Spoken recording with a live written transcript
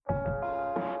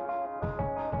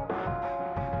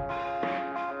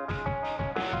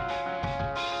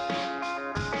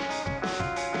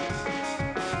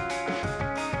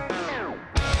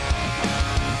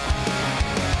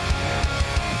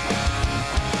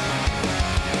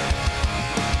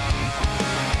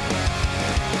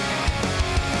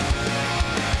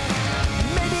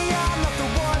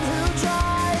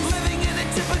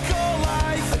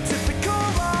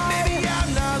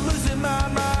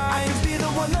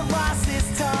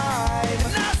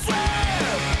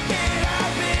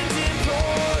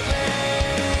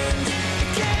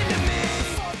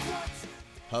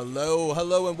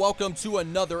Hello, and welcome to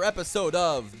another episode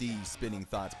of the Spinning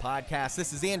Thoughts Podcast.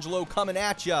 This is Angelo coming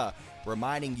at ya,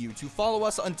 reminding you to follow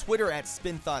us on Twitter at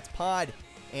SpinThoughtsPod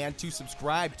and to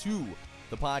subscribe to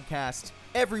the podcast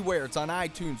everywhere. It's on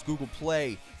iTunes, Google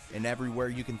Play, and everywhere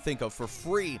you can think of for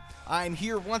free. I'm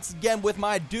here once again with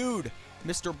my dude,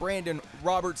 Mr. Brandon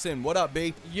Robertson. What up,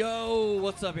 B? Yo,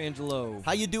 what's up, Angelo?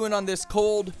 How you doing on this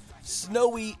cold,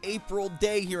 snowy April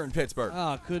day here in Pittsburgh?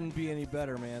 Couldn't be any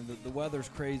better, man. The weather's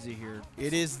crazy here.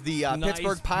 It is the Nice,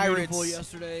 Pittsburgh Pirates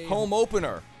yesterday. home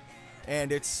opener,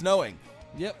 and it's snowing.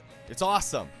 Yep. It's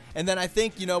awesome. And then I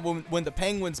think, when the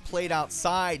Penguins played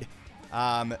outside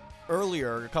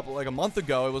earlier, a month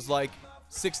ago, it was like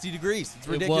 60 degrees. It's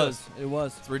ridiculous. It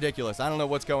was. It's ridiculous. I don't know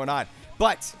what's going on.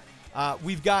 But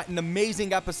we've got an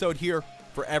amazing episode here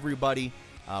for everybody.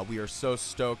 We are so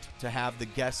stoked to have the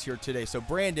guests here today. So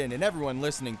Brandon and everyone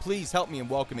listening, please help me in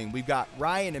welcoming. We've got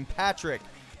Ryan and Patrick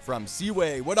from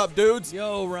Seaway. What up, dudes?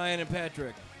 Yo, Ryan and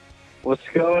Patrick. What's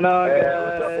going on, guys?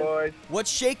 What's up, boys?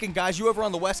 What's shaking, guys? You over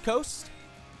on the West Coast?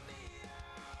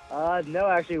 No,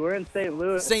 actually, we're in St.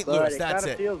 Louis. St. Louis, but that's it.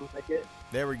 it. Kind of feels like it.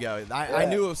 There we go. I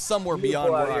knew it was somewhere Beautiful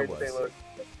beyond out where I here in St. was.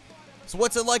 Louis. So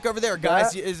what's it like over there,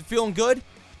 guys? Is it feeling good?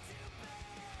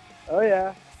 Oh,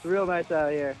 yeah. It's real nice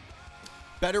out here.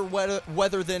 Better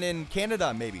weather than in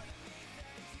Canada, maybe.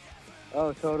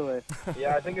 Oh, totally.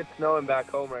 Yeah, I think it's snowing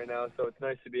back home right now, so it's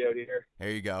nice to be out here.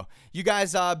 There you go. You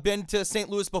guys been to St.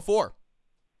 Louis before?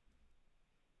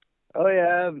 Oh,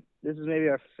 yeah. This is maybe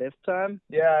our fifth time.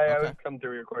 Yeah, Okay. we've come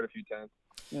through here quite a few times.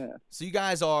 Yeah. So you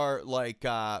guys are like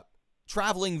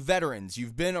traveling veterans.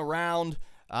 You've been around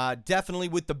definitely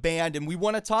with the band, and we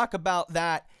want to talk about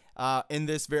that in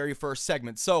this very first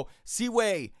segment. So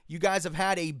Seaway, you guys have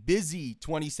had a busy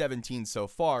 2017 so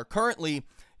far. Currently,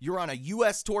 you're on a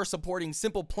U.S. tour supporting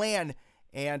Simple Plan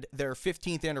and their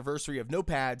 15th anniversary of No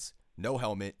Pads, No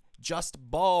Helmet, Just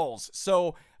Balls.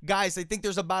 So guys, I think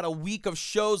there's about a week of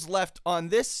shows left on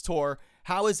this tour.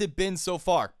 How has it been so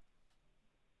far?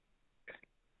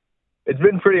 It's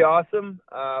been pretty awesome.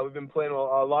 We've been playing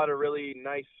a lot of really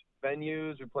nice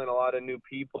venues. We're playing a lot of new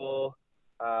people.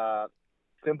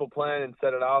 Simple Plan and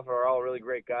Set It Off are all really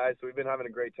great guys, so we've been having a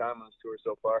great time on this tour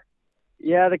so far.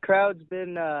 Yeah, the crowd's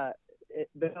been a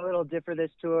little different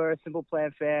this tour. Simple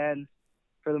Plan fans,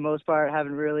 for the most part,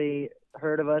 haven't really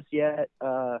heard of us yet.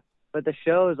 But the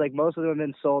shows, like, most of them have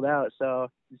been sold out, so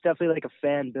it's definitely like a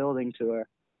fan-building tour.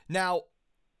 Now,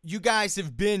 you guys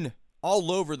have been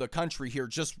all over the country here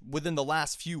just within the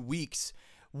last few weeks.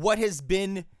 What has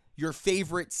been your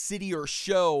favorite city or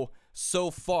show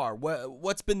so far?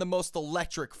 What's been the most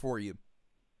electric for you?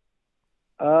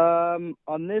 On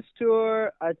this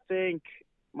tour, I think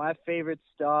my favorite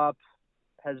stop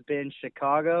has been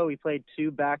Chicago. We played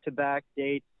 2 back-to-back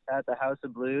dates at the House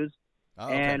of Blues,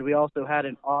 and we also had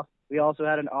an off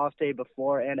day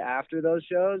before and after those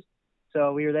shows.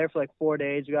 So we were there for like 4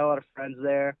 days. We got a lot of friends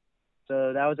there.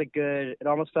 So that was it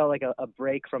almost felt like a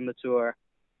break from the tour.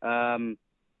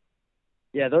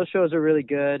 Yeah, those shows are really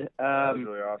good. That was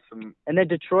really awesome. And then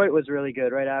Detroit was really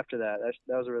good right after that.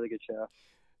 That was a really good show.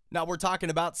 Now, we're talking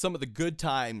about some of the good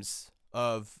times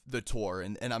of the tour,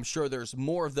 and I'm sure there's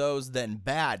more of those than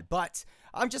bad. But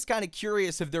I'm just kind of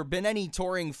curious, have there been any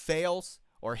touring fails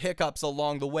or hiccups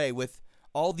along the way with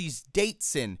all these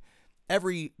dates and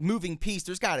every moving piece?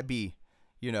 There's got to be,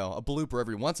 a blooper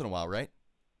every once in a while, right?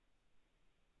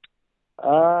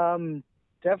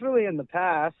 Definitely in the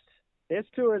past. This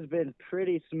tour has been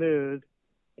pretty smooth.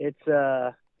 It's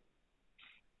I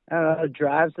don't know, the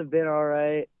drives have been all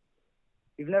right.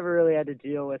 We've never really had to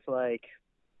deal with like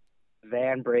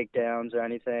van breakdowns or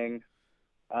anything.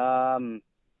 I don't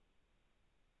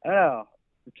know.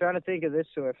 I'm trying to think of this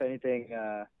tour if anything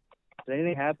has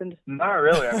anything happened? Not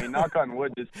really. I mean, knock on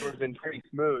wood, this tour's been pretty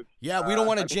smooth. Yeah, we don't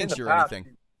want to jinx you or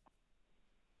anything.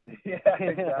 Yeah,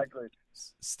 exactly.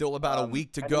 Still about a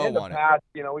week to I go mean, in the on past,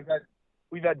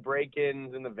 we've had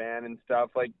break-ins in the van and stuff.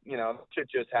 Like, shit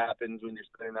just happens when you're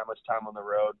spending that much time on the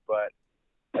road. But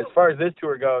as far as this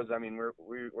tour goes, I mean,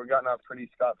 we're gotten off pretty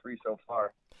scot-free so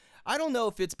far. I don't know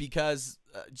if it's because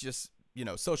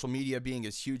social media being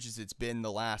as huge as it's been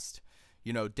the last,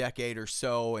 decade or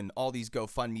so, and all these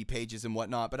GoFundMe pages and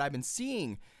whatnot, but I've been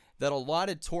seeing that a lot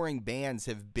of touring bands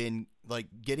have been like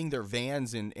getting their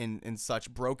vans and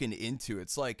such broken into.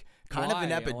 It's like kind of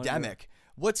an epidemic.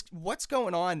 What's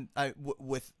going on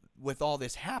with all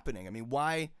this happening? I mean,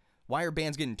 why are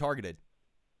bands getting targeted?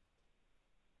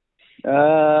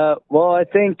 Well, I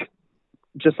think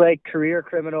just like career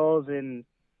criminals in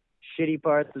shitty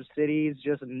parts of cities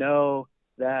just know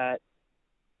that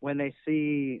when they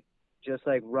see just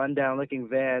like rundown looking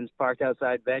vans parked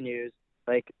outside venues,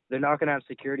 Like, they're not going to have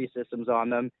security systems on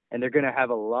them, and they're going to have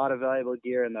a lot of valuable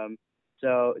gear in them.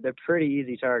 So they're pretty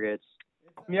easy targets.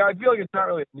 Yeah, I feel like it's not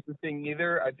really a new thing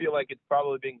either. I feel like it's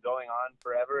probably been going on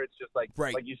forever. It's just like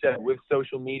you said, with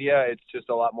social media, it's just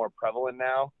a lot more prevalent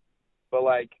now. But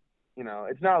like, you know,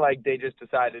 it's not like they just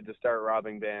decided to start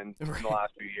robbing bands in the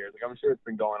last few years. Like, I'm sure it's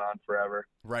been going on forever.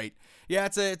 Right. Yeah,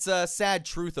 it's a sad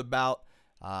truth about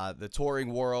the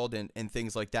touring world and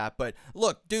things like that. But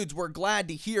look, dudes, we're glad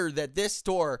to hear that this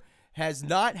tour has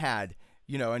not had,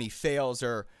 you know, any fails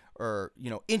or you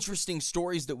know, interesting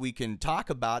stories that we can talk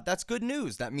about. That's good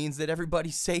news. That means that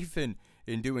everybody's safe and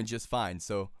doing just fine.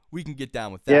 So we can get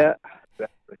down with that. Yeah.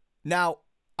 Exactly. Now,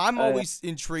 I'm always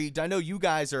intrigued. I know you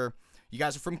guys are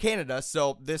from Canada,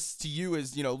 so this to you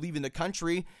is, you know, leaving the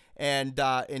country and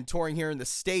touring here in the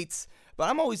States. But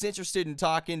I'm always interested in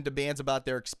talking to bands about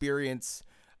their experience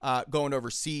going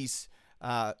overseas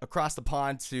across the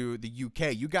pond to the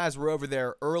UK. You guys were over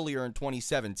there earlier in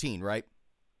 2017, right?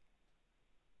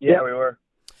 Yeah, we were.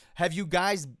 Have you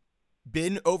guys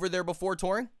been over there before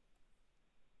touring?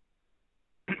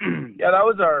 Yeah, that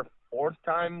was our 4th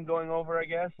time going over, I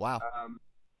guess. Wow.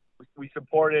 We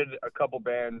supported a couple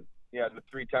bands, the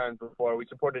 3 times before. We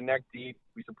supported Neck Deep.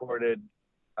 We supported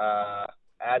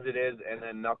As It Is, and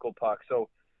then Knuckle Puck. So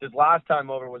this last time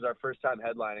over was our first time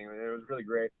headlining. It was really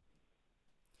great.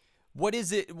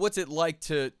 What's it like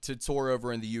to tour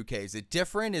over in the UK? Is it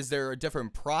different? Is there a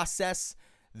different process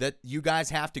that you guys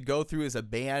have to go through as a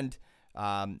band?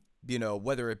 You know,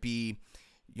 whether it be,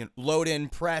 you know, load in,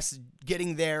 press,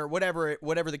 getting there, whatever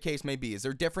the case may be. Is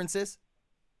there differences?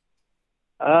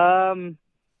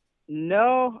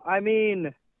 No, I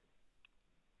mean,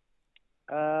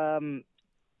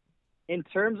 in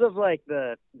terms of like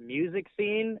the music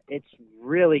scene, it's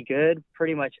really good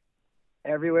pretty much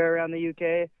everywhere around the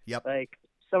UK. Yep. Like,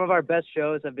 some of our best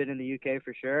shows have been in the UK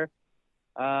for sure.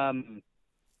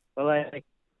 But like,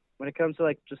 when it comes to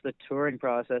like just the touring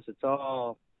process, it's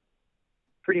all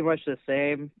pretty much the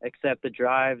same, except the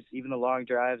drives, even the long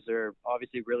drives, are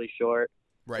obviously really short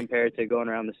compared to going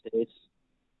around the States.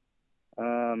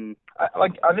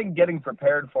 I think getting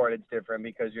prepared for it's different,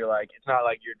 because you're like, it's not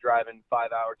like you're driving 5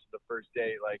 hours to the first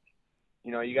day. Like,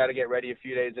 you know, you got to get ready a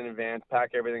few days in advance,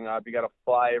 pack everything up. You got to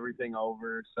fly everything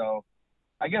over. So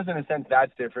I guess in a sense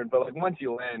that's different. But like, once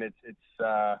you land, it's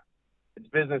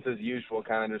business as usual,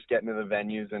 kind of just getting to the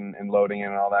venues and loading in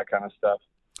and all that kind of stuff.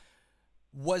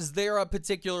 Was there a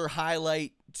particular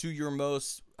highlight to your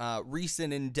most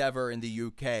recent endeavor in the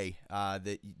UK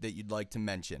that you'd like to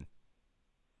mention?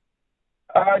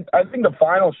 I think the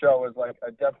final show was like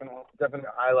a definite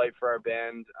highlight for our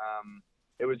band.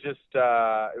 It was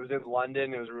in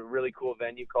London. It was a really cool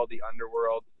venue called the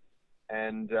Underworld,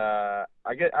 and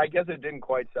I guess it didn't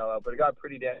quite sell out, but it got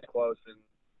pretty damn close. And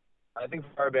I think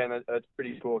for our band, that's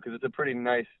pretty cool, because it's a pretty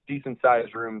nice,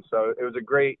 decent-sized room. So it was a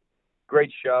great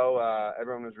show.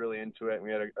 Everyone was really into it, and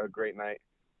we had a great night.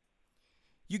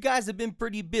 You guys have been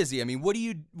pretty busy. I mean, what do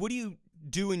you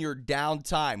do in your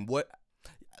downtime?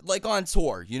 Like on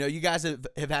tour, you know, you guys have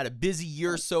had a busy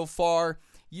year so far.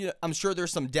 I'm sure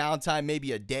there's some downtime,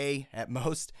 maybe a day at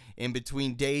most in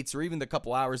between dates, or even the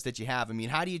couple hours that you have. I mean,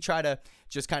 how do you try to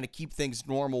just kind of keep things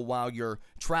normal while you're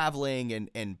traveling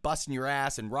and busting your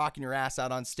ass and rocking your ass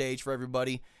out on stage for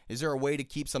everybody? Is there a way to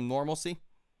keep some normalcy?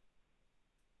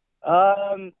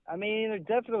 I mean, there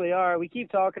definitely are. We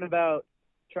keep talking about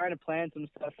trying to plan some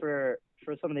stuff for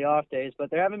some of the off days,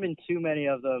 but there haven't been too many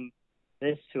of them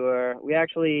this tour. We've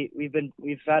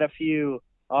had a few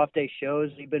off day shows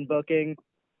we've been booking,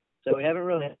 so we haven't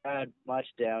really had much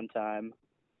downtime.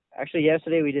 Actually,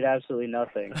 yesterday we did absolutely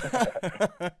nothing.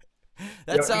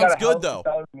 That sounds good though.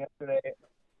 Yesterday.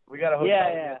 We got a hotel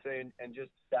yesterday and just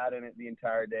sat in it the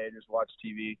entire day, just watched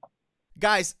TV.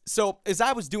 Guys, so as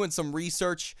I was doing some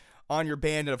research on your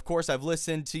band, and of course I've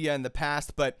listened to you in the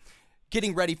past, but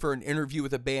getting ready for an interview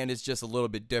with a band is just a little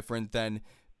bit different than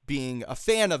being a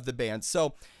fan of the band.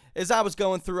 So as I was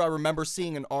going through, I remember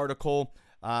seeing an article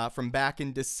from back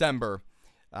in December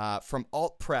from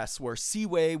Alt Press, where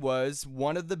Seaway was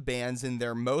one of the bands in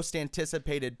their most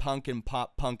anticipated punk and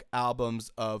pop punk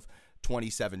albums of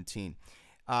 2017.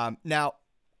 Now,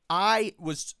 I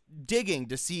was digging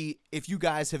to see if you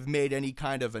guys have made any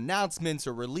kind of announcements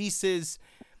or releases.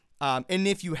 And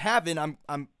if you haven't,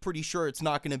 I'm pretty sure it's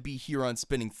not going to be here on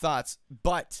Spinning Thoughts,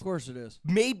 but Of course it is.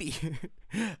 maybe.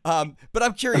 But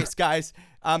I'm curious, guys.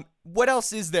 What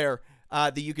else is there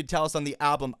that you could tell us on the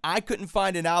album? I couldn't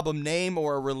find an album name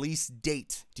or a release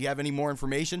date. Do you have any more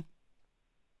information?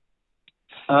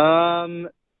 We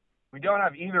don't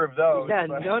have either of those. Yeah,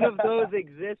 none of those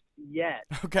exist yet.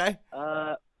 Okay.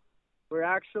 We're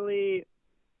actually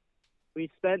we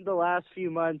spent the last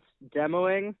few months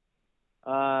demoing,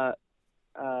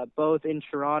 both in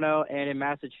Toronto and in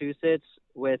Massachusetts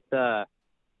with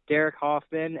Derek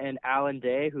Hoffman and Alan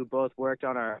Day, who both worked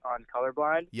on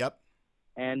Colorblind. Yep.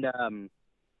 And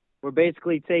we're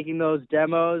basically taking those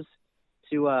demos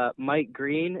to Mike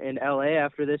Green in LA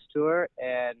after this tour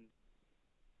and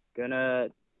gonna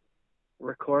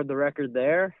record the record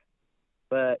there.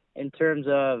 But in terms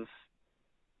of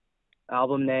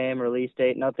album name, release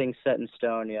date, nothing's set in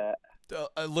stone yet.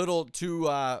 A little too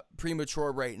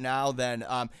premature right now then.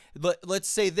 Let's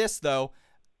say this, though.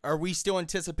 Are we still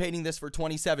anticipating this for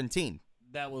 2017?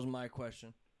 That was my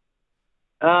question.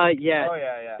 Yeah. Oh,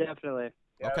 yeah. Definitely.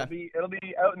 Yeah, Okay. It'll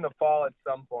be out in the fall at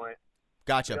some point.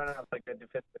 Gotcha. We don't have like a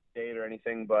definitive date or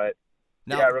anything, but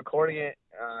Now, yeah, recording it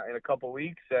in a couple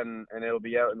weeks and it'll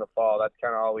be out in the fall. That's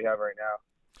kind of all we have right now.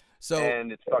 so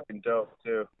And it's fucking dope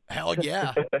too. hell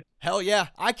yeah. Hell yeah.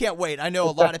 I can't wait. I know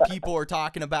a lot of people are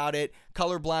talking about it.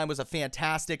 Colorblind was a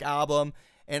fantastic album,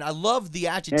 and I love the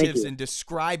adjectives you. in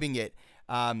describing it.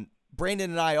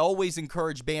 Brandon and I always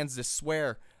encourage bands to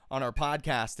swear on our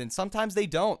podcast, and sometimes they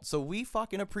don't, so we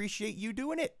fucking appreciate you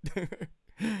doing it.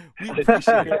 We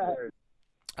appreciate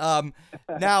it.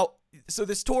 Now, so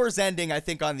this tour is ending, I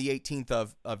think, on the 18th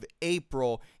of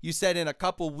April. You said in a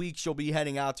couple weeks you'll be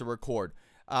heading out to record.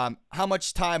 How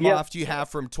much time Yep. off do you have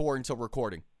from tour until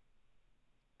recording?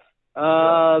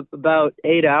 About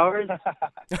 8 hours.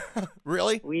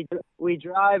 Really? We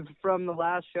drive from the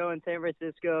last show in San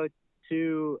Francisco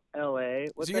to LA.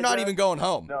 What's So you're that not drive? even going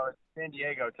home. No, it's San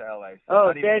Diego to LA. So Oh,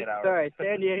 not even 8 hours.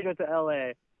 San Diego to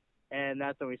LA, and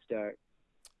that's when we start.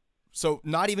 So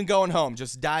not even going home,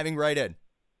 just diving right in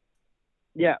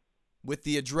Yeah. with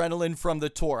the adrenaline from the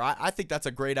tour. I think that's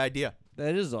a great idea.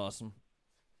 That is awesome.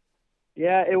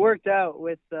 Yeah, it worked out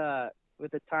with the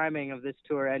timing of this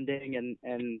tour ending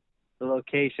and the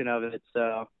location of it.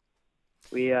 So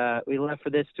we left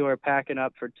for this tour packing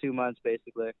up for 2 months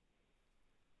basically.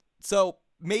 So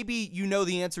maybe you know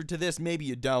the answer to this, maybe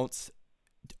you don't.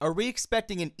 Are we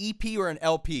expecting an EP or an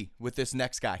LP with this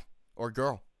next guy or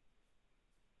girl?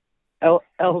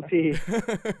 LP.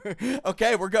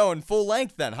 Okay, we're going full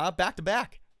length then, huh? Back to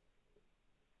back.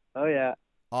 Oh yeah.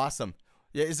 Awesome.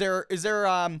 Yeah, is there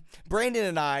Brandon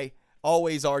and I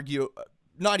always argue,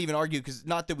 not even argue, because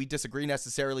not that we disagree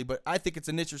necessarily, but I think it's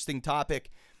an interesting topic,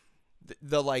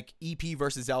 the like EP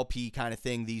versus LP kind of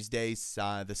thing these days,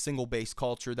 the single bass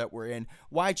culture that we're in.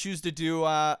 Why choose to do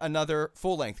another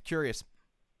full length? Curious.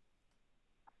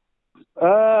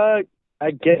 I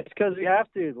guess because we have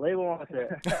to. The label wants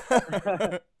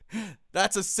it.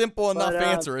 That's a simple enough But,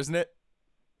 answer, isn't it?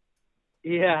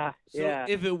 Yeah. So yeah.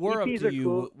 if it were EPs up to are you,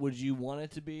 cool. would you want it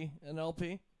to be an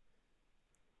LP?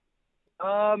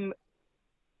 Probably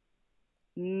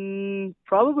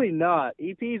not.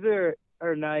 EPs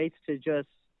are nice to just,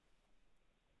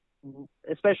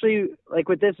 especially like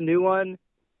with this new one,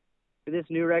 with this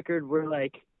new record, we're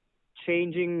like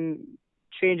changing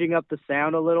up the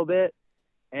sound a little bit,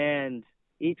 and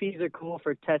EPs are cool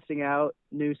for testing out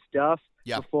new stuff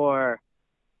Yeah. before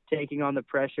taking on the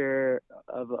pressure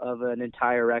of an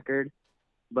entire record.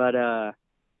 But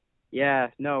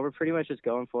yeah, no, we're pretty much just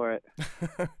going for it.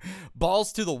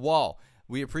 Balls to the wall.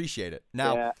 We appreciate it.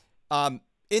 Now,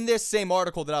 in this same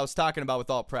article that I was talking about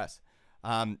with Alt Press,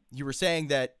 you were saying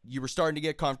that you were starting to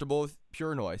get comfortable with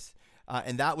Pure Noise,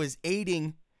 and that was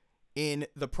aiding in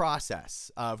the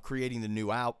process of creating the new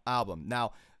album.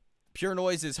 Now, Pure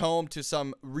Noise is home to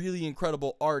some really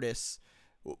incredible artists.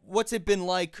 What's it been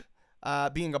like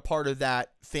being a part of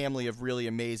that family of really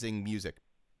amazing music?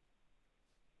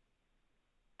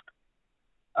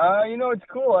 It's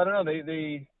cool. I don't know.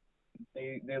 They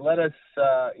let us,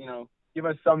 give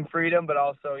us some freedom, but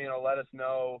also, let us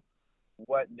know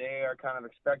what they are kind of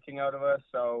expecting out of us.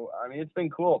 So, I mean, it's been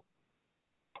cool.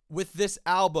 With this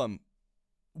album,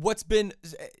 what's been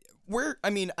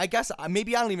I guess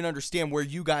maybe I don't even understand where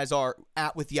you guys are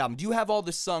at with the album. Do you have all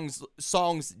the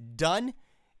songs done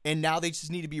and now they just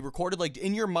need to be recorded? Like,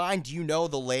 in your mind, do you know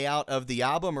the layout of the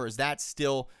album, or is that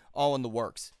still all in the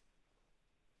works?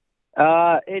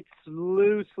 It's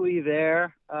loosely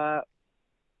there.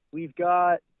 We've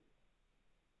got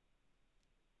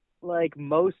like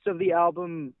most of the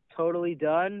album totally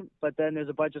done, but then there's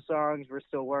a bunch of songs we're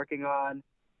still working on,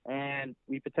 and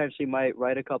we potentially might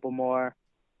write a couple more.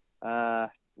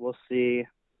 We'll see.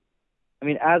 I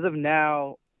mean, as of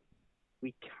now,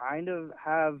 we kind of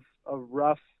have a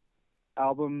rough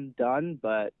album done,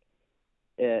 but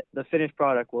the finished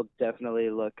product will definitely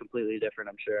look completely different,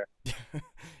 I'm sure.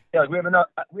 Yeah, we have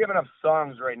enough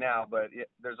songs right now, but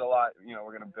there's a lot, we're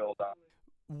going to build on.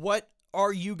 What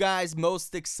are you guys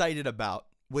most excited about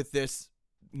with this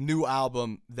new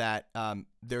album that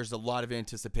there's a lot of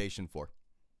anticipation for?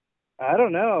 I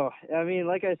don't know. I mean,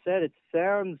 like I said, it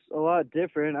sounds a lot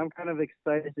different. I'm kind of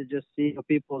excited to just see what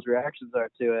people's reactions are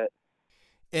to it.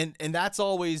 And that's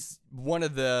always one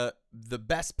of the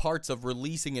best parts of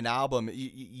releasing an album.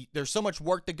 There's so much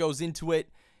work that goes into it,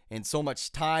 and so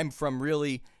much time from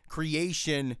really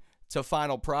creation to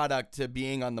final product to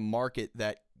being on the market,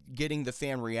 that getting the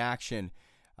fan reaction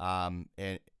and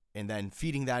then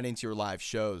feeding that into your live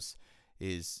shows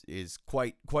is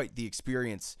quite the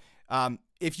experience.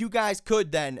 If you guys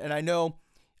could then, and I know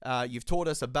you've told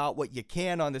us about what you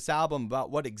can on this album,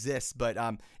 about what exists, but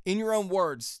in your own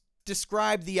words,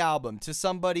 describe the album to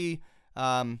somebody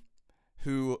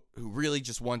who really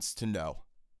just wants to know.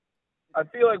 I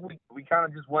feel like we kind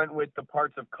of just went with the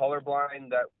parts of Colorblind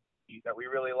that we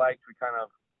really liked. We kind of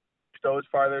pushed those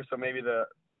farther, so maybe the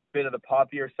bit of the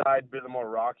poppier side, bit of the more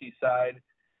rocky side,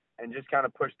 and just kind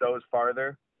of pushed those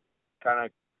farther. Kind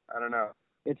of, I don't know.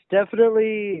 It's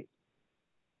definitely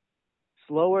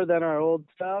slower than our old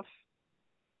stuff,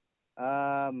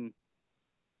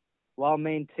 while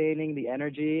maintaining the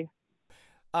energy.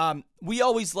 We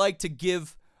always like to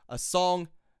give a song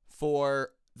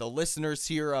for the listeners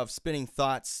here of Spinning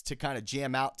Thoughts to kind of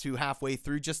jam out to halfway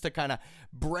through, just to kind of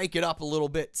break it up a little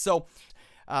bit. So,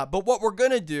 but what we're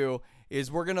going to do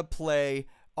is we're going to play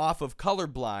off of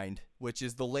Colorblind, which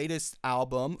is the latest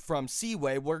album from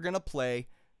Seaway. We're going to play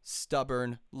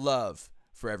Stubborn Love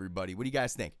for everybody. What do you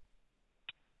guys think?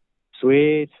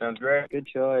 Sweet. Sounds great. Good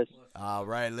choice. All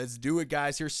right, let's do it,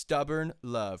 guys. Here's Stubborn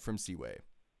Love from Seaway.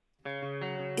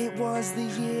 It was the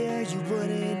year you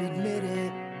wouldn't admit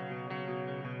it,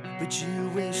 but you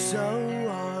wish so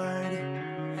hard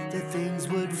that things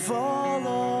would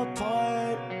fall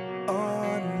apart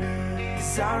on me.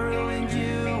 'Cause I ruined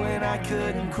you and I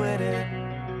couldn't quit it.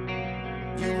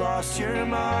 You lost your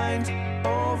mind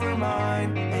over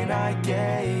mine and I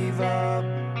gave up.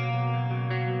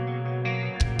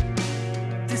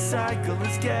 This cycle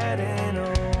is getting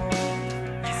old.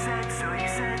 You said so, you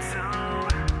said so.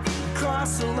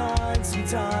 Crossed the line some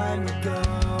time ago.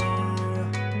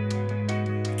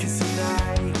 'Cause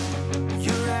tonight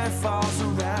your hair falls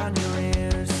around your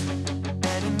ears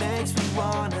and it makes me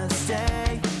wanna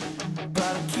stay,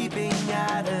 but I'm keeping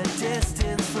at a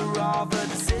distance for all the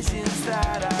decisions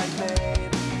that I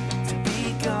made. To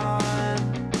be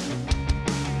gone,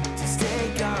 to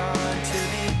stay gone, to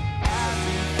be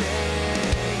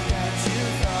everything that you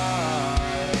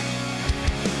thought.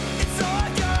 It's all I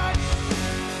got.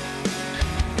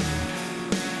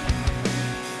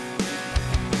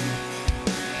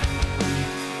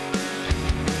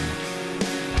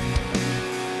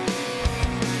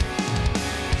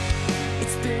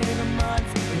 It's been a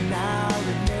month and I'll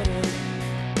admit it.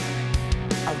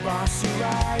 I lost your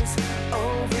eyes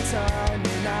over time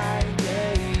and I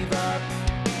gave up.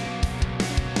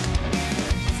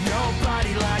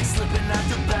 Nobody likes slipping out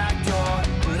the back door,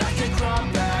 but I can't crawl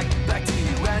back to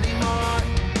you anymore.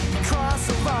 You crossed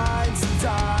the line some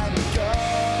time ago.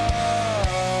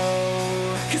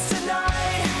 'Cause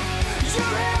tonight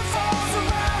your hair falls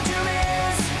around your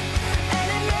ears and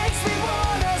it makes me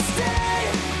wanna stay,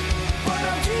 but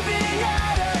I'm keeping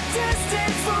at a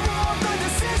distance for all the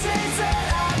decisions that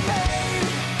I made.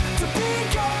 To be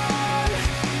gone,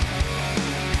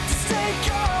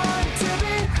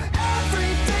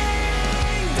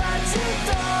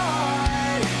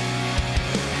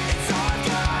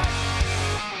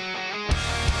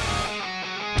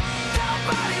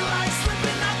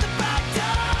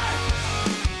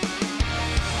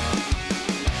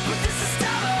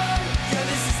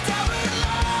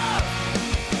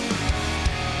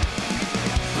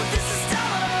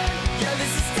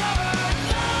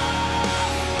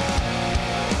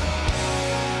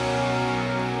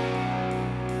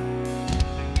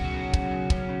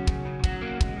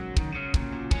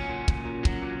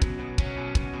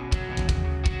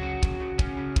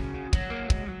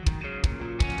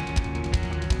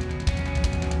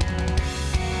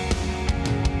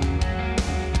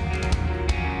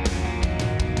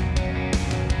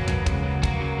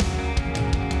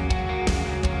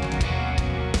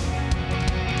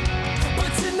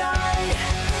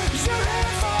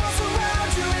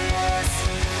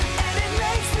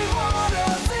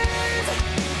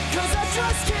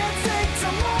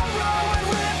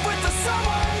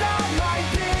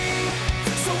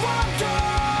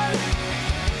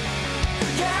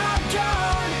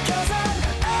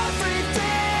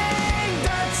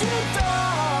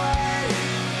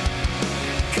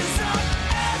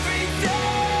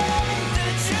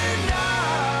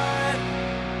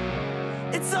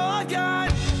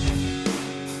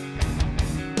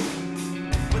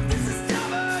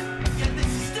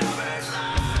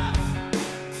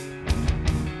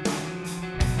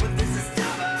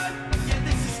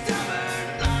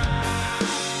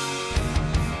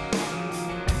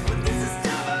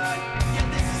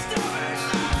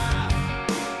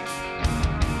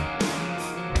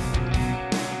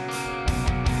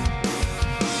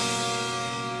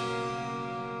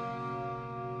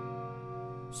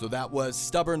 So that was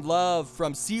Stubborn Love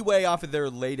from Seaway off of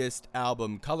their latest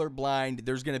album, Colorblind.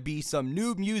 There's going to be some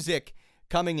new music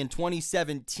coming in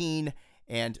 2017,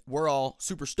 and we're all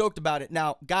super stoked about it.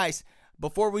 Now, guys,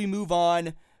 before we move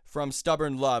on from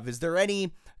Stubborn Love, is there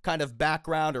any kind of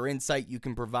background or insight you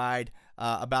can provide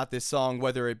about this song,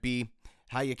 whether it be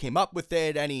how you came up with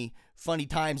it, any funny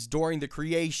times during the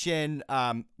creation?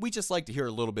 We just like to hear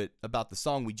a little bit about the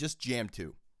song we just jammed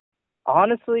to.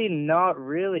 Honestly, not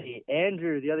really.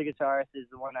 Andrew, the other guitarist, is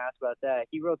the one asked about that.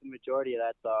 He wrote the majority of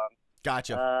that song.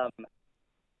 Gotcha.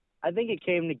 I think it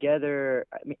came together,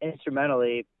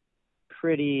 instrumentally,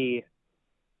 pretty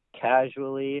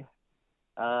casually.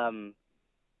 I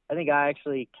think I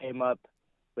actually came up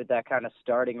with that kind of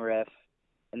starting riff,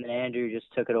 and then Andrew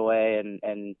just took it away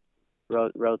and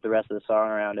wrote the rest of the song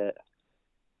around it.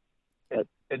 It's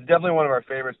definitely one of our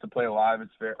favorites to play live.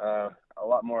 It's a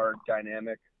lot more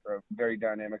dynamic, or a very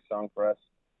dynamic song for us.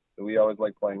 So we always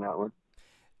like playing that one.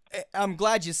 I'm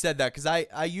glad you said that, because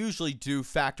I usually do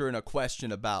factor in a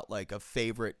question about like a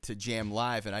favorite to jam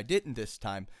live, and I didn't this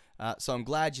time. So I'm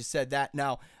glad you said that.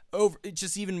 Now,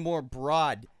 just even more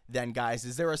broad then, guys,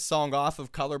 is there a song off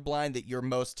of Colorblind that you're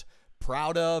most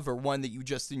proud of, or one that you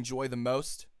just enjoy the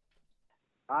most?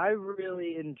 I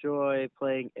really enjoy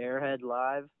playing Airhead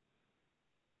live.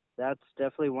 That's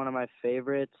definitely one of my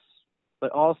favorites.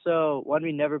 But also, one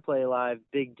we never play live,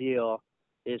 Big Deal,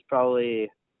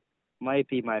 might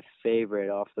be my favorite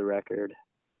off the record.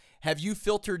 Have you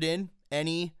filtered in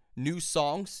any new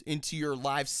songs into your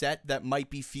live set that might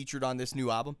be featured on this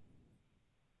new album?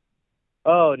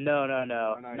 Oh, no.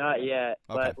 Not yet.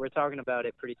 Okay. But we're talking about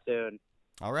it pretty soon.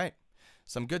 All right.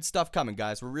 Some good stuff coming,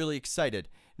 guys. We're really excited.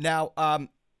 Now,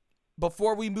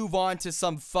 before we move on to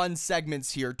some fun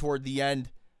segments here toward the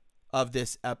end of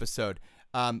this episode,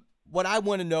 what I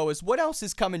want to know is what else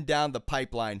is coming down the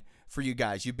pipeline for you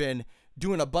guys. You've been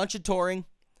doing a bunch of touring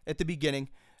at the beginning.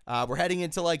 We're heading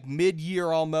into like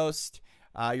mid-year almost.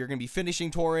 You're going to be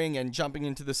finishing touring and jumping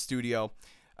into the studio.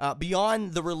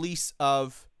 Beyond the release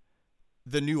of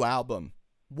the new album,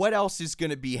 what else is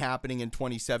going to be happening in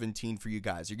 2017 for you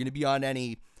guys? You're going to be on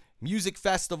any music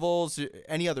festivals,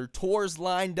 any other tours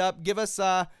lined up? Give us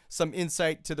some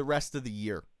insight to the rest of the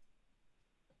year.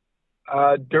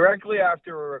 Directly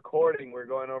after we're recording, we're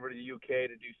going over to the UK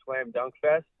to do Slam Dunk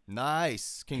Fest.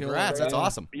 Nice. Congrats. That's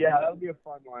awesome. Yeah, that'll be a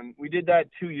fun one. We did that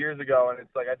 2 years ago, and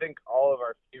it's like, I think all of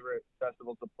our favorite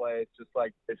festivals to play. It's just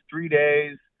like, it's 3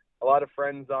 days, a lot of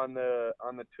friends on the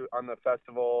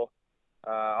festival,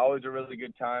 always a really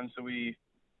good time. So we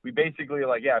basically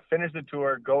finish the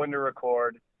tour, go into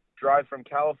record, drive from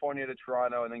California to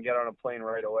Toronto, and then get on a plane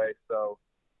right away. So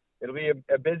it'll be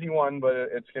a busy one, but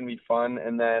it's going to be fun.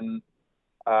 And then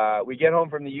we get home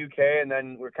from the UK, and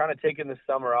then we're kind of taking the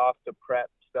summer off to prep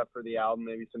stuff for the album,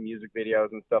 maybe some music videos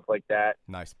and stuff like that.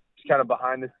 Nice. Just kind of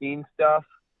behind the scenes stuff.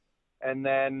 And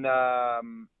then, I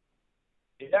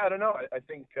don't know. I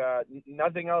think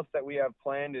nothing else that we have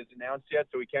planned is announced yet,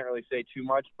 so we can't really say too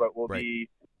much, but we'll be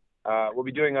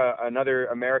doing another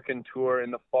American tour in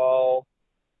the fall.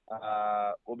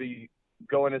 We'll be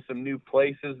going to some new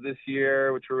places this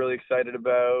year, which we're really excited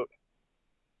about.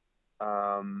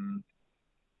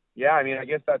 I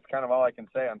guess that's kind of all I can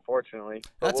say, unfortunately.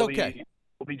 But that's okay.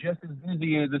 We'll be just as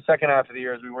busy the second half of the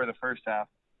year as we were the first half.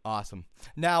 Awesome.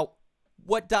 Now,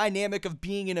 what dynamic of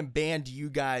being in a band do you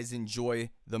guys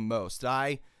enjoy the most?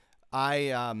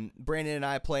 Brandon and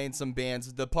I play in some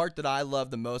bands. The part that I love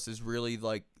the most is really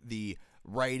like the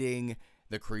writing,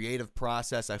 the creative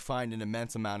process. I find an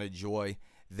immense amount of joy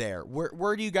there.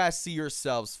 Where do you guys see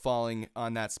yourselves falling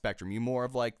on that spectrum? You more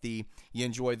of like you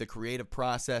enjoy the creative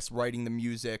process, writing the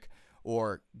music,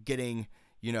 or getting,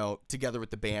 together with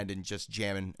the band and just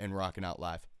jamming and rocking out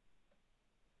live?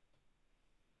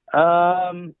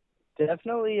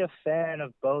 Definitely a fan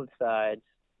of both sides.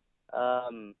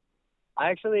 I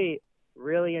actually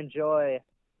really enjoy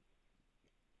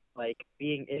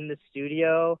being in the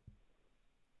studio.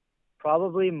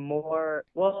 Probably more,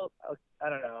 I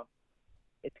don't know.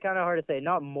 It's kind of hard to say,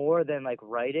 not more than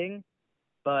writing,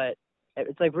 but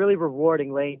it's really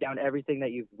rewarding laying down everything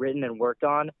that you've written and worked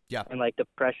on. Yeah. And the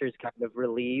pressure is kind of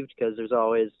relieved, because there's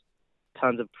always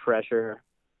tons of pressure,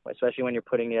 especially when you're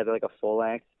putting together a full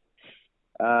length.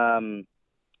 Being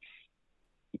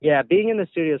in the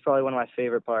studio is probably one of my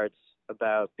favorite parts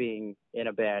about being in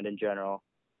a band in general.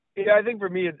 Yeah, I think for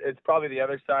me, it's probably the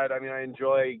other side. I mean, I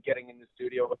enjoy getting in the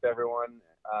studio with everyone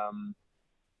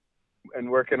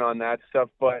and working on that stuff.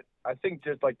 But I think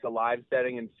just the live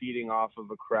setting and feeding off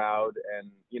of a crowd, and,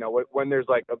 when there's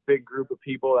a big group of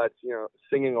people that's,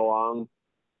 singing along,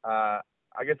 I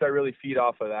guess I really feed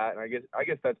off of that. And I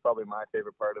guess that's probably my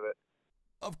favorite part of it.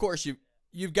 Of course,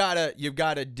 you've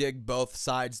gotta dig both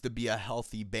sides to be a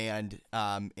healthy band,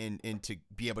 and to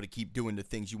be able to keep doing the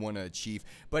things you want to achieve.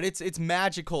 But it's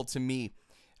magical to me.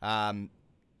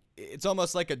 It's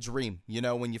almost like a dream. You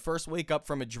know, when you first wake up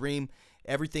from a dream,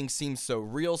 everything seems so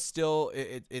real still.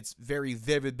 It's very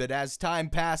vivid. But as time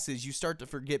passes, you start to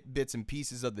forget bits and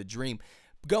pieces of the dream.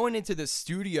 Going into the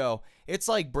studio, it's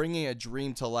like bringing a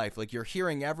dream to life. Like you're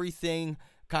hearing everything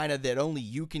kind of that only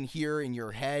you can hear in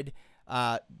your head,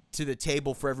 to the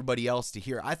table for everybody else to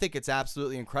hear. I think it's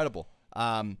absolutely incredible.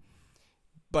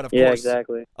 But of Yeah, course,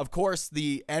 exactly. of course,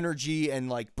 the energy and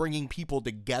like bringing people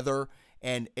together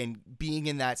and being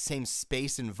in that same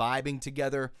space and vibing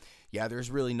together. Yeah, there's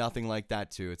really nothing like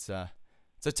that too. It's a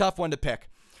tough one to pick.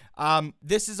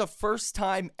 This is a first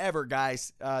time ever,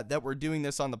 guys, that we're doing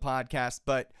this on the podcast,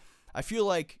 but I feel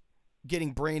like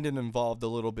getting Brandon involved a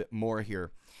little bit more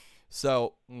here.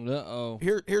 So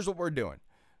here's what we're doing.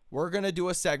 We're going to do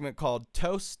a segment called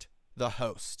Toast the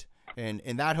Host. And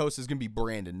that host is going to be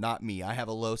Brandon, not me. I have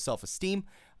a low self-esteem.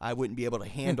 I wouldn't be able to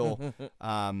handle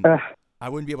any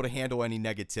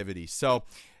negativity. So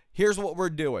here's what we're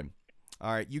doing.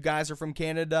 All right, you guys are from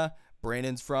Canada.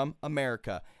 Brandon's from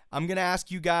America. I'm going to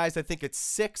ask you guys, I think it's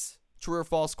 6 true or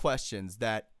false questions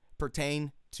that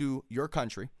pertain to your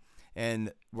country.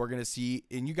 And we're going to see,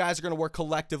 and you guys are going to work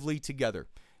collectively together.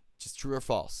 Just true or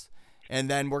false. And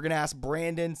then we're going to ask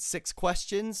Brandon 6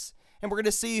 questions, and we're going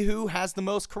to see who has the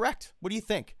most correct. What do you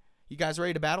think? You guys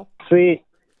ready to battle? Sweet.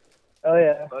 Oh,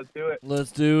 yeah. Let's do it.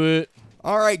 Let's do it.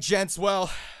 All right, gents.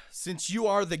 Well, since you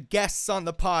are the guests on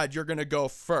the pod, you're going to go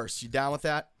first. You down with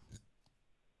that?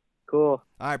 Cool.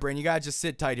 All right, Brandon, you got to just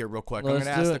sit tight here real quick. I'm Let's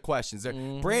going to do ask it. the questions.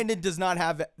 Mhm. Brandon does not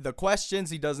have the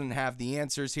questions. He doesn't have the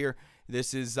answers here.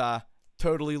 This is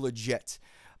totally legit.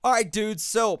 All right, dudes.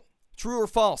 So, true or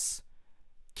false?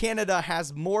 Canada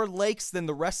has more lakes than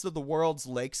the rest of the world's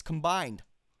lakes combined.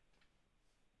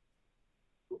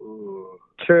 Ooh.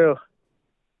 True.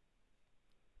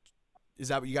 Is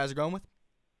that what you guys are going with?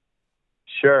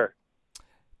 Sure.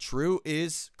 True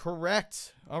is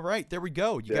correct. All right, there we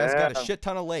go. You guys got a Damn. shit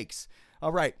ton of lakes.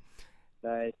 All right,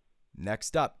 Nice.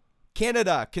 next up.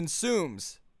 Canada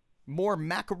consumes more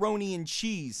macaroni and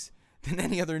cheese than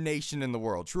any other nation in the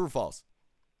world. True or false?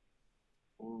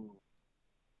 Ooh.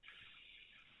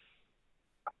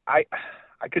 I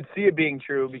could see it being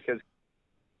true because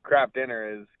Kraft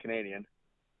Dinner is Canadian.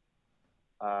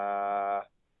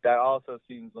 That also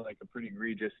seems like a pretty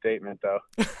egregious statement, though.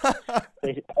 I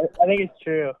think it's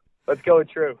true. Let's go with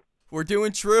true. We're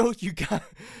doing true.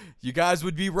 You guys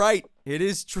would be right. It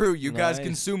is true. You guys Nice.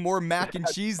 consume more mac and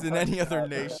cheese than any other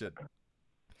nation.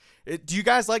 Do you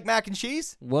guys like mac and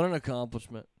cheese? What an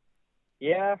accomplishment.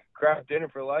 Yeah. Kraft Dinner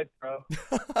for life, bro.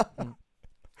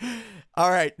 All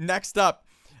right, next up.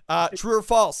 True or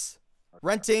false?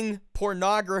 Renting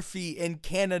pornography in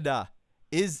Canada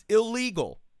is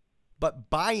illegal, but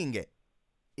buying it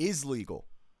is legal.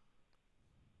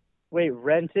 Wait,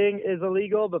 renting is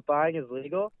illegal, but buying is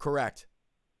legal? Correct.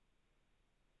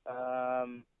 I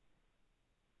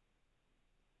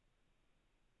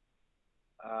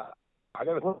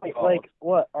gotta Like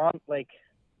what?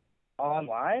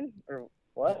 Online or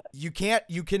what? You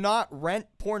cannot rent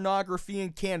pornography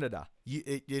in Canada.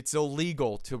 It's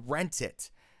illegal to rent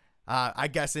it. I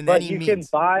guess in But any you means.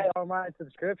 can buy online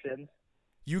subscriptions.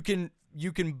 You can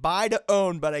buy to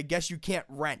own, but I guess you can't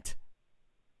rent.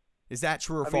 Is that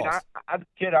true or I mean, false? as a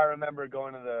kid, I remember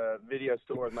going to the video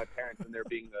store with my parents and there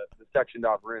being the sectioned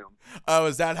off room. Oh,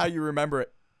 is that how you remember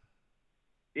it?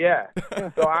 Yeah.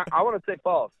 So I want to say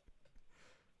false.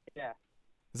 Yeah.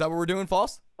 Is that what we're doing?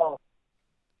 False? False.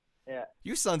 Yeah.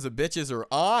 You sons of bitches are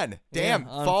on. Damn, Yeah,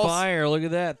 on false. fire. Look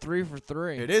at that. 3 for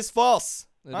 3. It is false.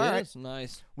 It All right. is.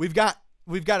 Nice. We've got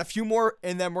a few more,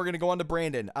 and then we're gonna go on to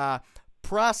Brandon.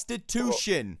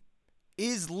 Prostitution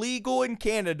is legal in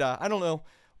Canada. I don't know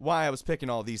why I was picking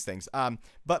all these things.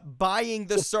 But buying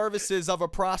the services of a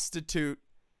prostitute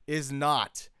is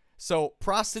not. So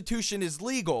prostitution is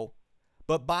legal,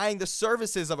 but buying the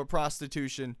services of a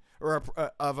prostitution or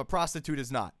of a prostitute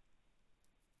is not.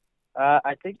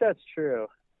 I think that's true.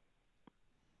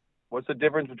 What's the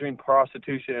difference between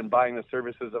prostitution and buying the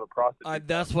services of a prostitute?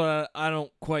 That's what I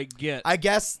don't quite get. I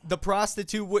guess the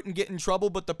prostitute wouldn't get in trouble,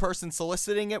 but the person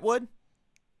soliciting it would.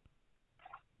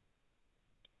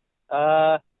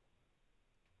 I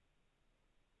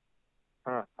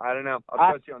don't know.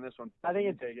 I'll trust you on this one. I think You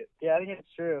it's take it. Yeah, I think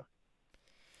it's true.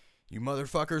 You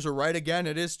motherfuckers are right again.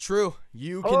 It is true.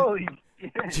 You can Holy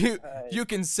you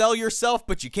can sell yourself,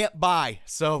 but you can't buy.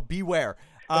 So beware.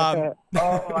 Oh,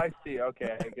 I see.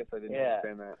 Okay, I guess I didn't Yeah.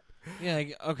 understand that.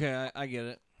 Yeah. Okay. I get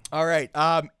it. All right.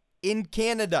 In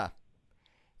Canada,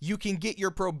 you can get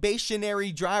your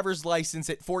probationary driver's license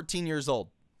at 14 years old?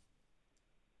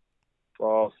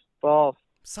 False. False.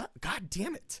 God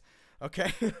damn it.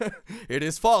 Okay. It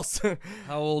is false.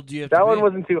 How old do you have to That be? one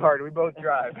wasn't too hard. We both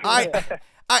drive.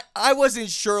 I wasn't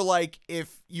sure, like,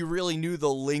 if you really knew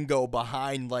the lingo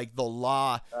behind, like, the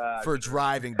law for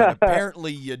driving, but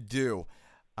apparently you do.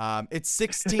 It's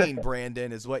 16,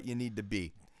 Brandon, is what you need to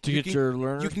be. To get your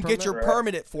learner's You can permit? get your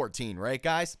permit at 14, right,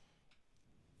 guys?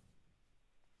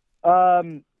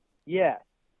 Yeah.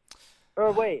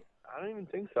 Or wait. I don't even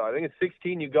think so. I think it's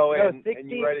 16. You go No, in 16.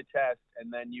 and you write a test,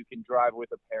 and then you can drive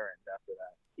with a parent after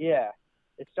that. Yeah.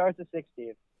 It starts at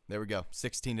 16. There we go.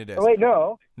 16 it is. Oh, wait,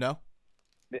 no. No?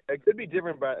 It could be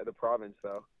different by the province,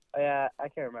 though. Yeah, I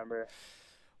can't remember.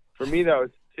 For me, though,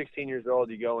 it's 16 years old.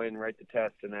 You go in, write the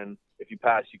test, and then if you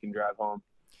pass, you can drive home.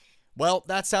 Well,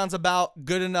 that sounds about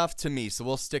good enough to me, so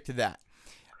we'll stick to that.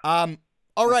 All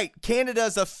right,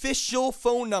 Canada's official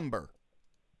phone number.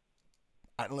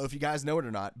 I don't know if you guys know it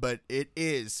or not, but it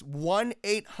is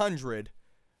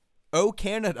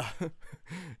 1-800-O-Canada.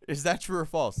 Is that true or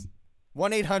false?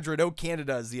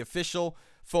 1-800-O-Canada is the official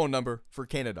phone number for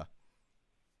Canada.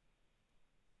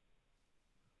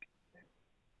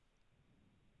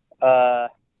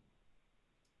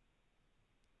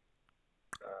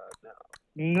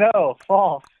 No,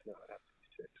 false. No, that's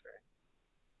 6,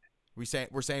 right?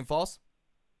 We're saying false?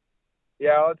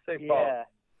 Yeah, let's say false. Yeah.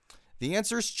 The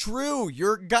answer's true.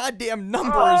 Your goddamn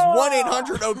number is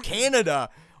 1-800-O-Canada.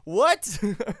 What?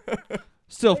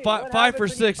 Still, Wait, what five for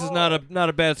happens when you 6 is not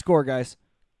a bad score, guys.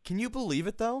 Can you believe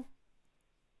it, though?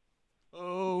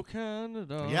 Oh,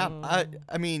 Canada. Yeah,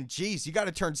 I mean, geez, you got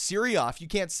to turn Siri off. You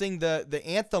can't sing the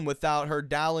anthem without her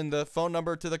dialing the phone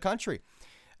number to the country.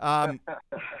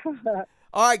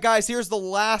 All right, guys, here's the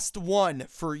last one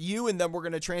for you, and then we're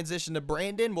going to transition to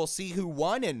Brandon. We'll see who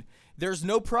won, and there's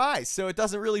no prize, so it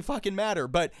doesn't really fucking matter.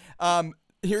 But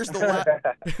here's the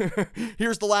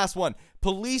here's the last one.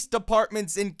 Police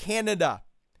departments in Canada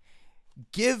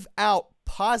give out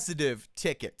positive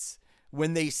tickets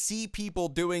when they see people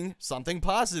doing something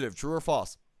positive. True or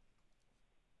false?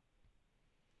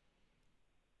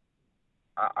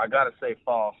 I gotta say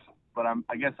false, but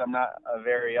I guess I'm not a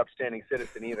very upstanding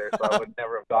citizen either, so I would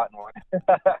never have gotten one.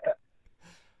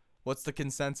 What's the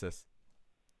consensus?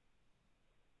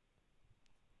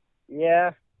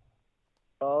 Yeah.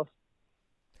 False.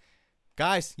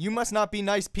 Guys, you must not be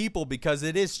nice people because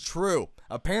it is true.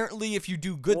 Apparently, if you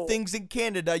do good Well- things in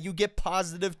Canada, you get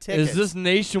positive tickets. Is this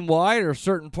nationwide or a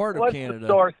certain part of What's Canada? the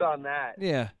source on that?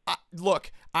 Yeah.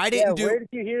 Look, I Yeah, didn't where did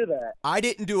you hear that? I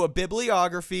didn't do a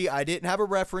bibliography. I didn't have a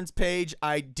reference page.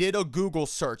 I did a Google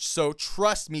search. So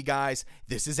trust me, guys,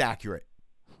 this is accurate.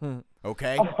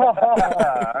 Okay?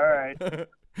 All right.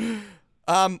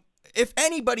 If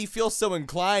anybody feels so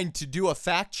inclined to do a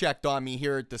fact check on me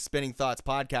here at the Spinning Thoughts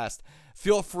podcast,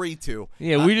 feel free to.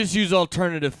 Yeah, we just use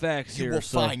alternative facts You here. will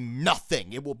so. find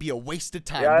nothing. It will be a waste of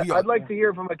time. Yeah, We are- I'd like to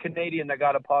hear from a Canadian that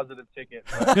got a positive ticket.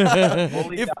 We'll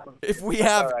leave that one. if we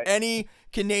have All right. any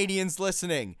Canadians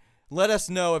listening, let us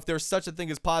know if there's such a thing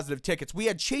as positive tickets. We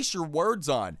had Chase Your Words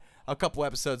on a couple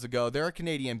episodes ago. They're a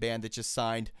Canadian band that just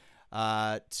signed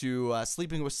to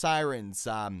Sleeping with Sirens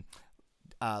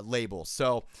label.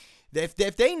 So if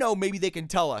they know, maybe they can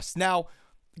tell us. Now,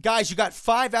 guys, you got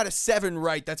 5 out of 7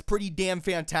 right. That's pretty damn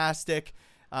fantastic,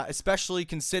 especially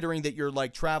considering that you're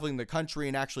like traveling the country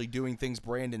and actually doing things.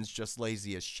 Brandon's just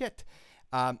lazy as shit.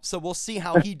 So we'll see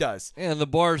how he does. And the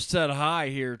bar's set high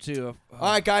here, too.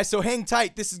 All right, guys, so hang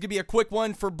tight. This is going to be a quick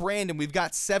one for Brandon. We've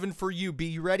got 7 for you. B,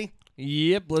 you ready?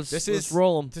 Yep, This let's is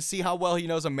roll them. to see how well he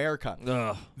knows America.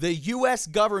 Ugh. The U.S.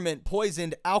 government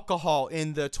poisoned alcohol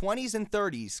in the 20s and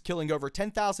 30s, killing over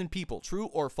 10,000 people. True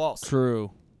or false?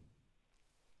 True.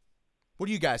 What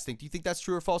do you guys think? Do you think that's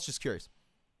true or false? Just curious.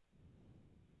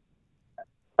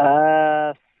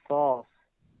 False.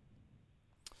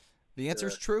 The answer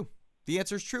is true. The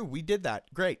answer is true. We did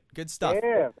that. Great. Good stuff.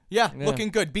 Damn. Yeah, Yeah. looking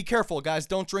good. Be careful, guys.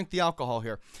 Don't drink the alcohol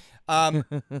here. Oh,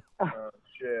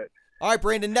 shit. All right,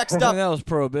 Brandon, next that up. was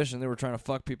prohibition. They were trying to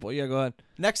fuck people. Yeah, go ahead.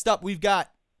 Next up, we've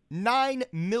got 9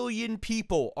 million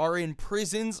people are in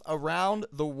prisons around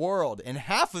the world, and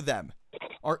half of them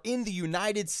are in the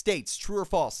United States. True or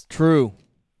false? True.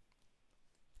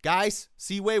 Guys,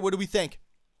 Seaway, what do we think?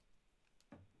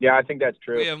 Yeah, I think that's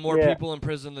true. We have more Yeah. people in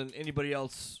prison than anybody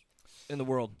else in the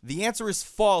world. The answer is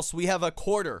false. We have a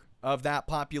quarter of that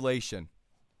population.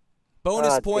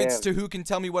 Bonus points damn. to who can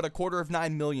tell me what a quarter of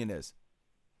 9 million is.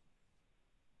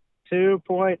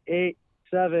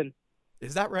 2.87.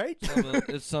 Is that right?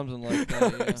 It's something like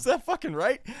that, yeah. Is that fucking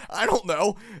right? I don't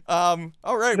know.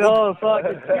 All right. well, No, fuck.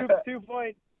 It's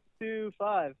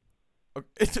 2.25.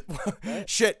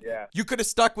 Shit. Yeah. You could have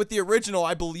stuck with the original.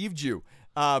 I believed you.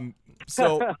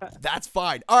 So that's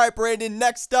fine. All right, Brandon,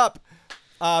 next up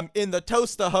in the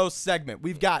Toast the Host segment,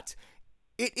 we've got,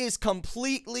 it is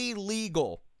completely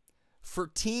legal for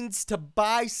teens to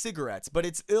buy cigarettes, but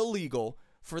it's illegal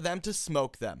for them to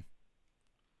smoke them.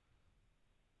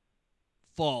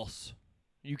 False.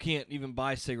 You can't even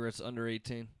buy cigarettes under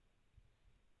 18.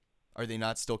 Are they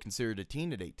not still considered a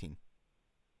teen at 18?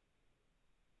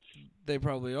 They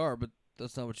probably are, but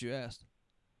that's not what you asked.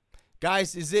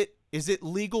 Guys, is it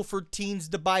legal for teens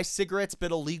to buy cigarettes,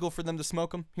 but illegal for them to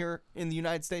smoke them here in the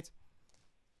United States?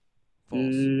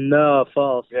 False. No,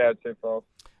 false. Yeah, I'd say false.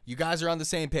 You guys are on the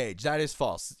same page. That is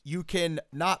false. You can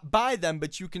not buy them,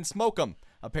 but you can smoke them,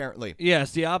 apparently. Yeah,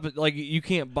 it's the opposite. Like, you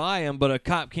can't buy them, but a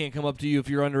cop can't come up to you if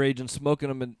you're underage and smoking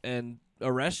them and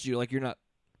arrest you. Like, you're not,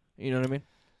 you know what I mean?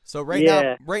 So right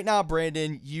now,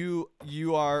 Brandon, you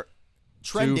are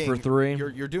trending. 2 for 3.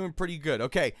 You're doing pretty good.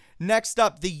 Okay, next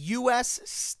up, the U.S.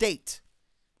 state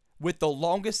with the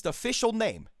longest official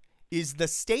name is the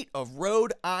state of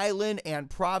Rhode Island and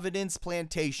Providence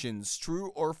Plantations.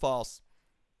 True or false?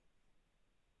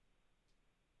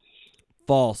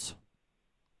 False.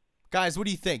 Guys, what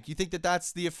do you think? You think that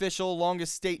that's the official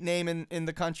longest state name in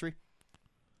the country?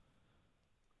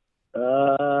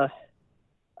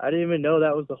 I didn't even know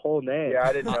that was the whole name. Yeah,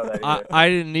 I didn't know that I, either. I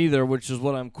didn't either, which is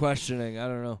what I'm questioning. I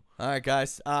don't know. All right,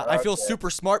 guys. I feel Okay. super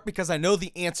smart because I know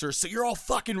the answer, so you're all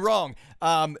fucking wrong.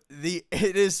 It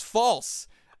is false.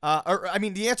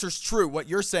 The answer's true. What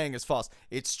you're saying is false.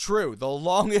 It's true. The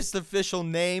longest official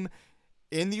name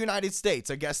in the United States,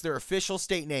 I guess their official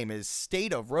state name is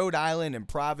State of Rhode Island and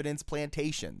Providence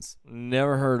Plantations.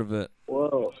 Never heard of it.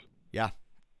 Whoa. Yeah.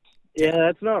 Yeah,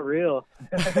 that's not real.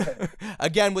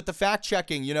 Again, with the fact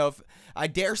checking, if I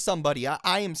dare somebody, I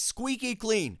am squeaky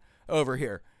clean over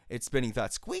here. It's Spinning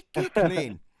Thoughts. Squeaky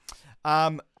clean.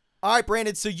 All right,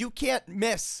 Brandon, so you can't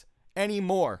miss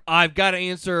anymore. I've got to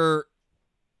answer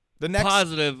The next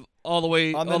positive all the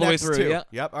way on the all the way next through. two. Yeah.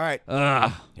 Yep. All right.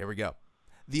 Here we go.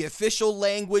 The official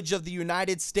language of the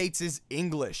United States is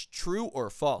English. True or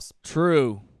false?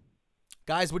 True.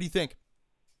 Guys, what do you think?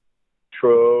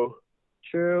 True.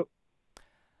 True.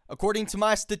 According to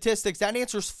my statistics, that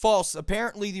answer's false.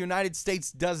 Apparently, the United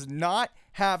States does not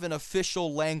have an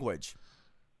official language.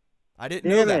 I didn't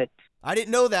know Damn that. it. I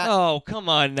didn't know that. Oh, come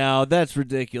on now. That's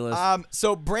ridiculous.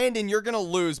 So Brandon, you're gonna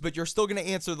lose, but you're still gonna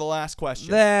answer the last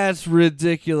question. That's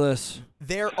ridiculous.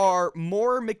 There are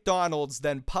more McDonald's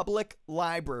than public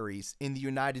libraries in the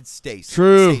United States.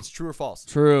 True. True or false?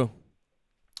 True.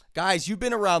 Guys, you've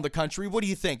been around the country. What do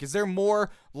you think? Is there more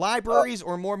libraries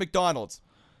or more McDonald's?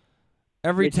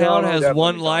 Every town has Definitely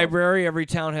one McDonald's. library. Every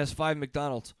town has 5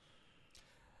 McDonald's.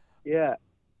 Yeah.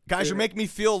 Guys, you're making me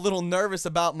feel a little nervous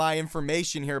about my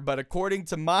information here, but according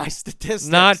to my statistics,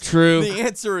 Not true. the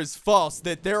answer is false,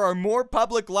 that there are more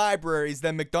public libraries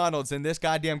than McDonald's in this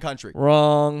goddamn country.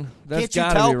 Wrong. That's Can't you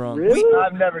gotta tell? be wrong. Really?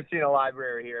 I've never seen a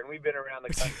library here, and we've been around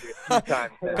the country a few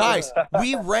times. Guys,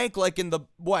 we rank like in the,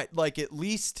 at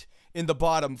least in the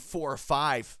bottom 4 or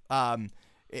 5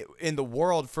 in the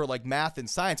world for like math and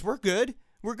science. We're good.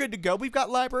 We're good to go. We've got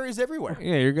libraries everywhere.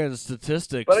 Yeah, your guys'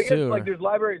 statistics But I guess too. there's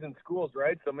libraries in schools,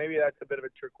 right? So maybe that's a bit of a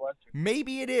trick question.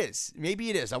 Maybe it is.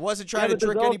 I wasn't trying to but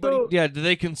there's trick anybody. also- Yeah, do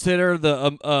they consider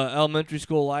the elementary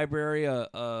school library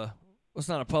it's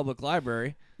not a public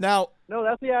library? Now, No,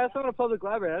 that's not a public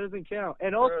library. That doesn't count.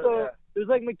 And also, yeah. there's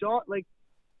like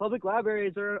public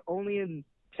libraries are only in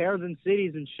towns and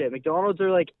cities and shit. McDonald's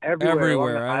are like everywhere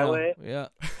along the I know. highway. Yeah.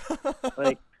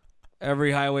 Like,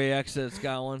 Every highway exit's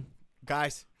got one.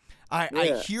 guys,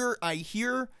 I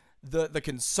hear the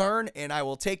concern, and I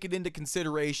will take it into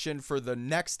consideration for the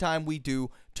next time we do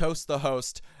Toast the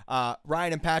Host.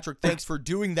 Ryan and Patrick, thanks for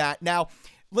doing that. Now,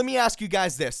 let me ask you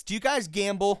guys this: do you guys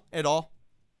gamble at all?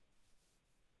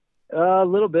 a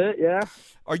little bit, yeah.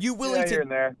 Are you willing Here and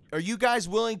to? there. Are you guys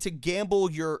willing to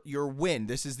gamble your win?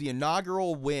 This is the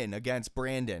inaugural win against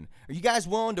Brandon. Are you guys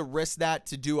willing to risk that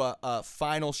to do a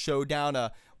final showdown,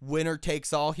 a winner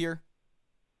takes all here?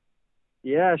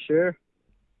 Yeah, sure.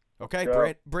 Okay,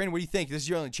 Yeah. Brandon, what do you think? This is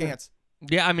your only chance.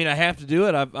 Yeah, I mean I have to do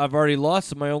it. I've already lost,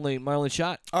 so my only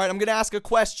shot. All right, I'm going to ask a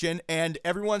question, and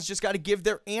everyone's just got to give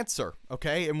their answer,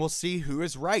 okay? And we'll see who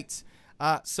is right.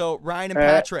 So, Ryan and All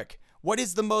right. Patrick, what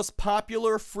is the most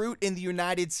popular fruit in the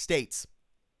United States?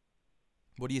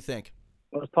 What do you think?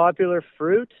 Most popular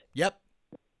fruit? Yep.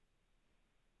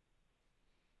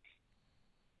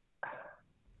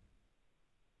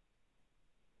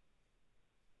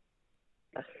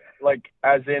 Like,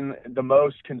 as in the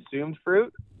most consumed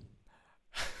fruit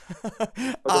or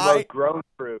the I most grown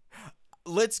fruit?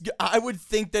 I would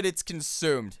think that it's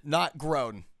consumed, not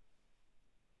grown.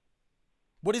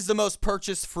 What is the most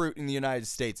purchased fruit in the United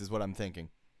States is what I'm thinking.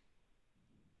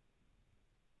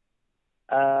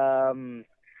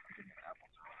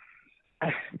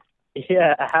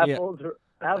 Yeah, apples or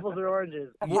oranges.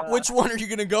 Which one are you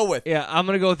going to go with? Yeah, I'm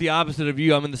going to go with the opposite of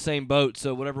you. I'm in the same boat,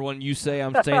 so whatever one you say,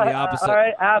 I'm saying the opposite. All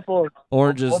right, apples.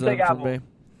 Oranges We'll then take for apples. me.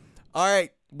 All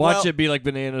right. Watch it be like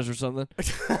bananas or something.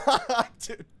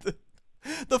 Dude,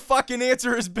 the fucking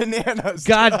answer is bananas.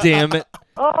 God damn it.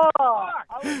 Oh, I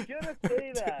was gonna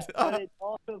say that, but it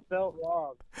also felt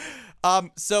wrong.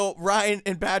 So Ryan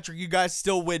and Patrick, you guys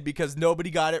still win because nobody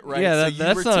got it right. Yeah, so you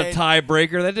that's not a retain-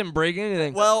 tiebreaker. That didn't break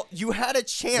anything. Well, you had a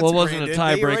chance. Well, it wasn't Brandon.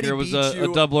 a They already tiebreaker. It was beat a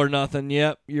you. double or nothing.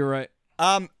 Yep, you're right.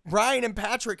 Ryan and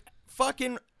Patrick,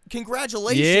 fucking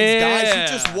congratulations, Yeah.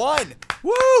 guys! You just won.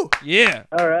 Woo! Yeah.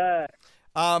 All right.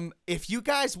 If you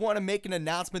guys want to make an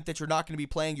announcement that you're not going to be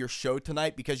playing your show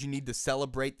tonight because you need to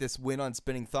celebrate this win on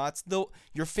Spinning Thoughts, though,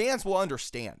 your fans will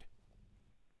understand.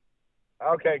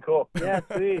 Okay, cool. Yeah,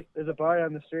 sweet. There's a party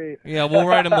on the street. Yeah, we'll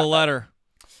write him a letter.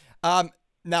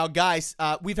 Now, guys,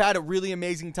 we've had a really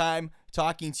amazing time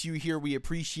talking to you here. We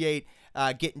appreciate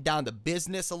getting down to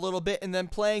business a little bit and then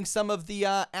playing some of the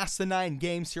asinine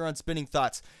games here on Spinning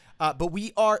Thoughts. But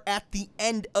we are at the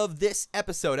end of this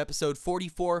episode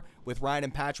 44 with Ryan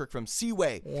and Patrick from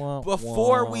Seaway.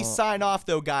 Before we sign off,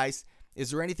 though, guys, is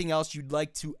there anything else you'd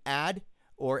like to add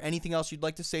or anything else you'd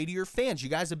like to say to your fans? You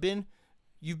guys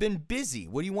you've been busy.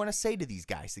 What do you want to say to these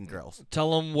guys and girls?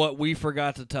 Tell them what we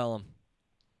forgot to tell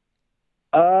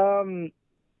them.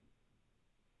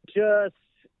 Just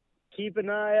keep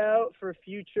an eye out for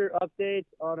future updates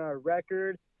on our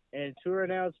record and tour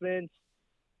announcements.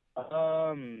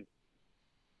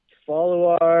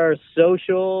 Follow our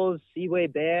socials, Seaway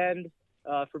Band,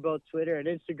 for both Twitter and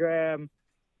Instagram.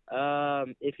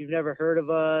 If you've never heard of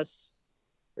us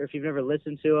or if you've never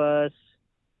listened to us,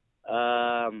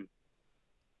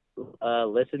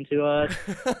 listen to us.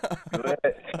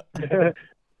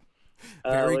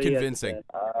 Very what do you have to convincing. say?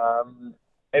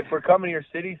 If we're coming to your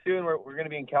city soon, we're going to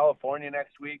be in California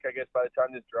next week, I guess, by the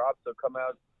time this drops. So come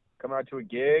out to a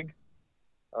gig.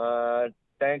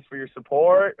 Thanks for your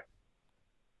support.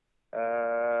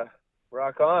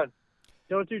 Rock on.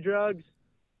 Don't do drugs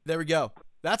There we go.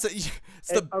 That's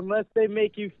unless they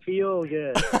make you feel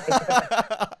good.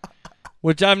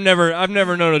 Which I've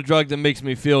never known a drug that makes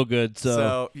me feel good.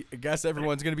 So I guess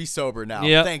everyone's going to be sober now.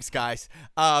 Yep. Thanks, guys.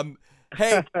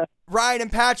 Hey, Ryan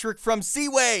and Patrick from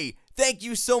Seaway, thank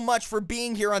you so much for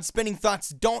being here on Spinning Thoughts.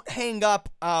 Don't hang up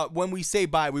when we say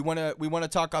bye. We want to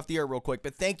talk off the air real quick,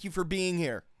 but thank you for being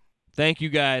here. thank you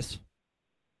guys.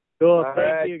 Cool. All Thank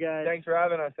right. you, guys. Thanks for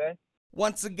having us, eh?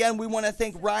 Once again, we want to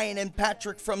thank Ryan and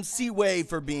Patrick from Seaway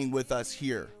for being with us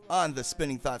here on the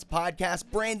Spinning Thoughts podcast.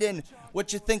 Brandon,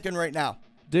 what you thinking right now?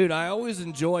 Dude, I always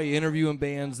enjoy interviewing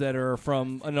bands that are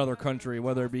from another country,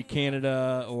 whether it be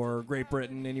Canada or Great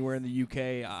Britain, anywhere in the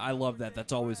UK. I love that.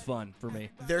 That's always fun for me.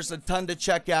 There's a ton to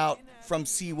check out from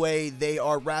Seaway. They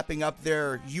are wrapping up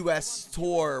their U.S.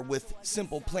 tour with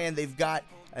Simple Plan. They've got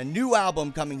a new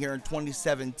album coming here in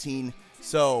 2017,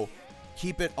 so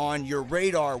keep it on your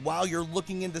radar while you're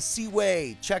looking into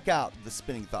Seaway. Check out the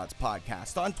Spinning Thoughts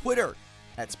podcast on Twitter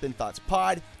at Spin Thoughts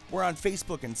Pod. We're on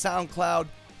Facebook and SoundCloud.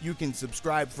 You can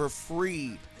subscribe for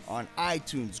free on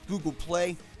iTunes, Google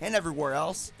Play, and everywhere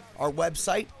else. Our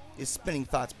website is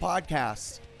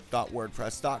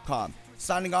spinningthoughtspodcast.wordpress.com.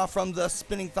 Signing off from the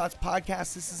Spinning Thoughts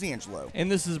podcast, this is Angelo.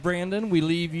 And this is Brandon. We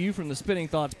leave you from the Spinning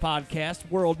Thoughts podcast,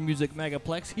 World Music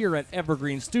Megaplex, here at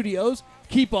Evergreen Studios.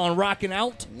 Keep on rocking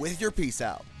out. With your peace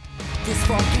out. This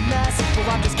fucking mess,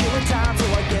 well, I'm just killing time, so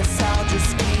I guess I'll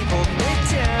just keep holding it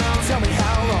down. Tell me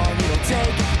how long it'll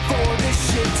take for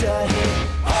this shit to hit.